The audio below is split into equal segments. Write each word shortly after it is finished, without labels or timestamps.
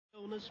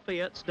known as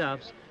Fiat's,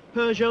 DAFs,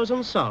 Peugeots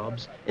and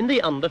Saabs in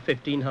the under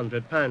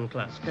 £1,500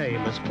 class came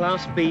as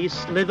Class B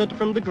slithered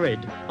from the grid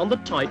on the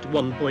tight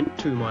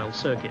 1.2-mile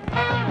circuit.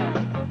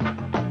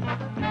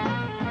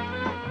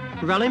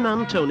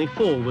 Rallyman Tony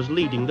Fall was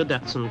leading the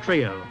Datsun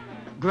trio.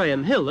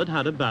 Graham Hill had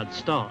had a bad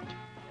start.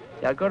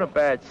 Yeah, I got a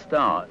bad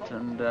start,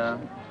 and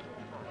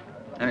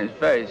it's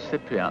very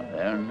slippery out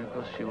there, and of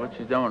course what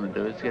you don't want to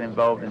do is get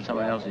involved in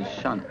someone else's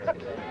shunt.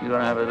 You've got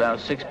to have about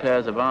 6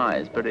 pairs of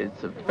eyes, but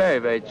it's a very,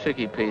 very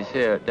tricky piece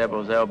here at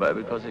Devil's Elbow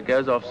because it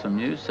goes off some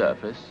new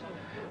surface,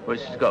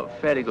 which has got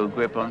fairly good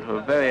grip onto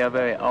a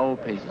very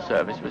old piece of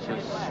surface, which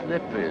is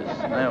slippery as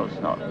snail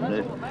snot.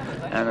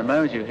 And the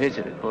moment you hit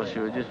it, of course,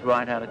 you were just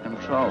right out of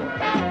control.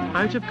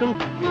 Out of control.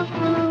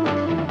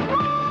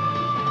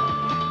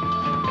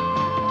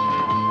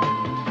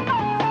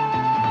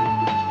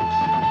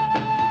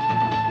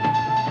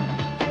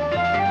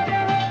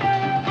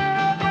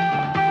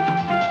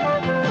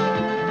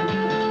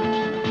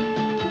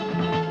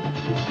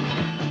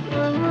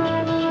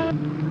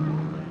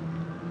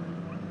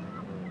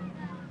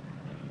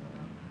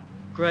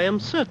 Graham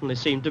certainly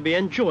seemed to be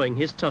enjoying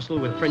his tussle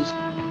with Prince.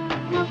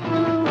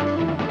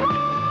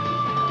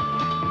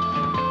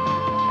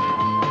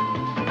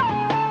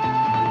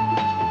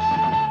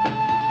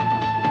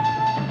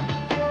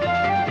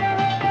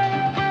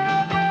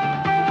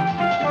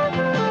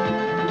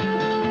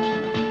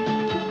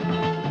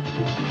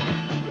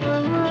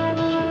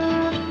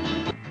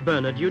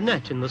 Bernard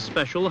Unett in the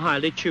special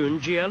highly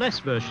tuned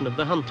GLS version of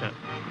the Hunter.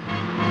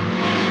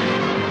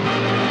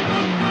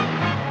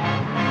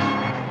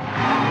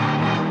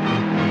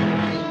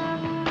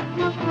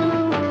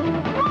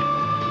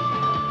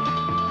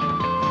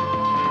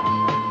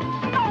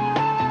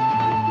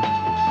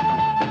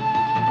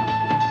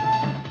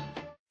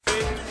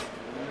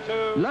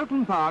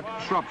 Loughton Park,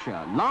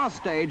 Shropshire, last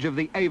stage of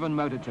the Avon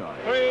Motor Tour.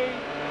 3,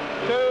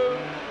 2,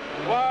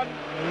 1,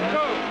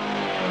 go!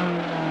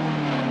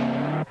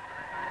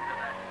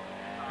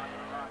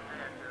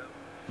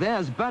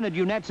 There's Bernard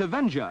Unett's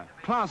Avenger,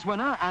 class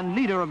winner and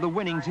leader of the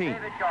winning team.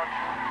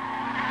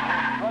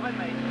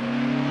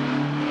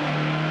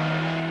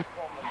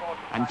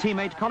 And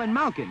teammate Colin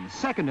Malkin,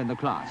 second in the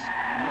class.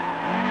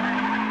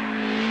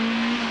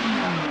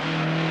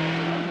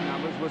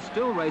 Numbers were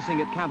still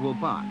racing at Cadwell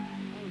Park.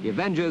 The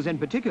Avengers in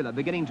particular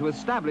beginning to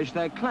establish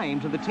their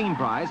claim to the team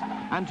prize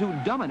and to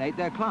dominate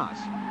their class.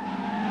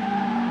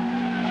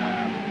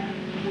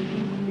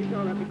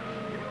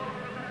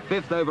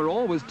 Fifth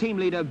overall was team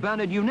leader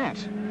Bernard Unett.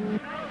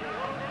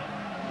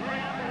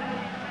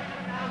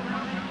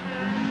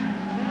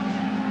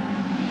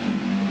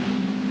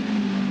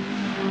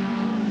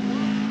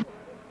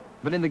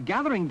 But in the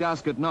gathering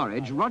dusk at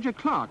Norwich, Roger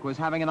Clark was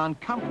having an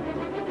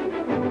uncomfortable...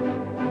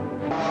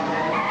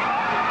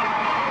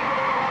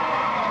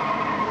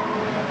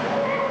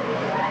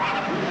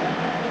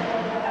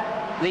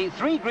 The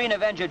 3 green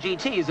Avenger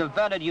GTs of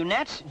Bernard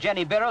Unett,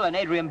 Jenny Birrell and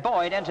Adrian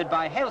Boyd, entered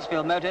by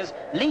Halesfield Motors,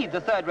 lead the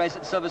third race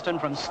at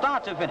Silverstone from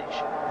start to finish.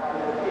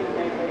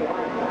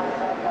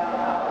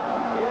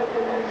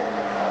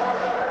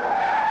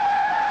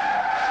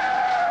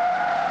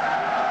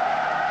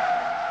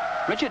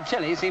 Richard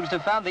Tilley seems to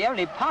have found the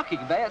only parking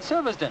bay at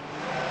Silverstone.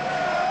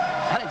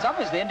 And it's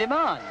obviously in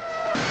demand.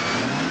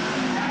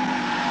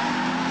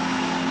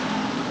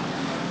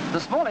 The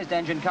smallest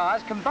engine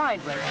cars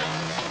combined with...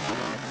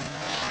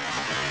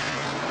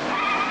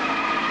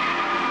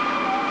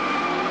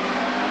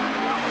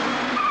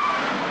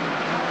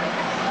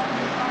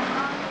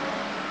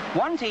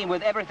 One team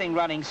with everything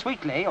running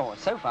sweetly, or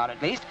so far at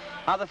least,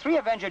 are the 3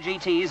 Avenger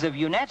GTs of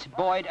Unett,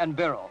 Boyd and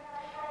Birrell.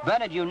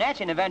 Bernard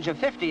Unett in Avenger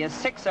 50 is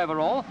 6th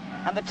overall,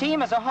 and the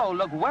team as a whole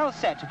look well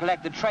set to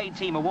collect the Trade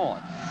Team Award.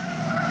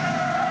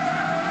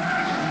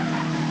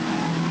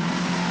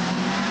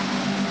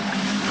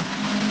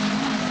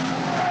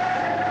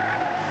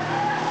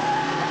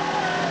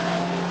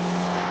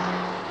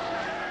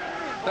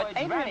 But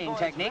Adrian's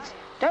techniques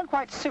don't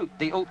quite suit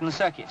the Alton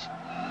circuit.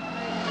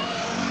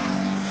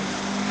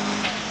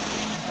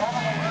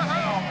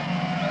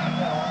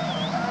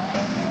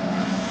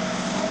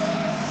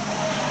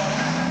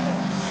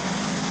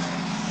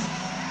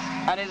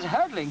 And his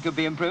hurdling could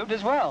be improved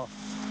as well.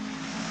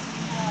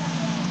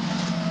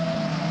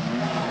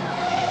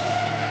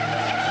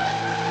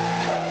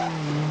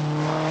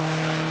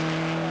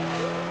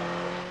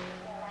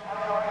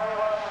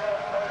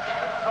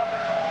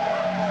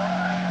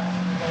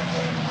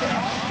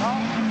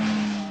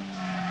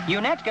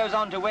 Unett goes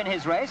on to win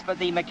his race, but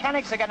the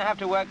mechanics are going to have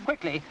to work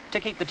quickly to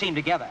keep the team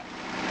together.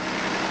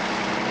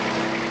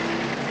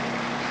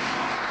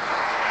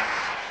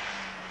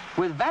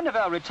 With Van der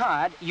Velde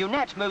retired,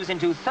 Unett moves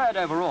into 3rd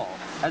overall,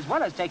 as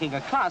well as taking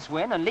a class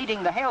win and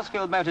leading the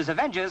Halesfield Motors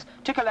Avengers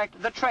to collect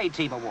the Trade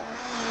Team Award.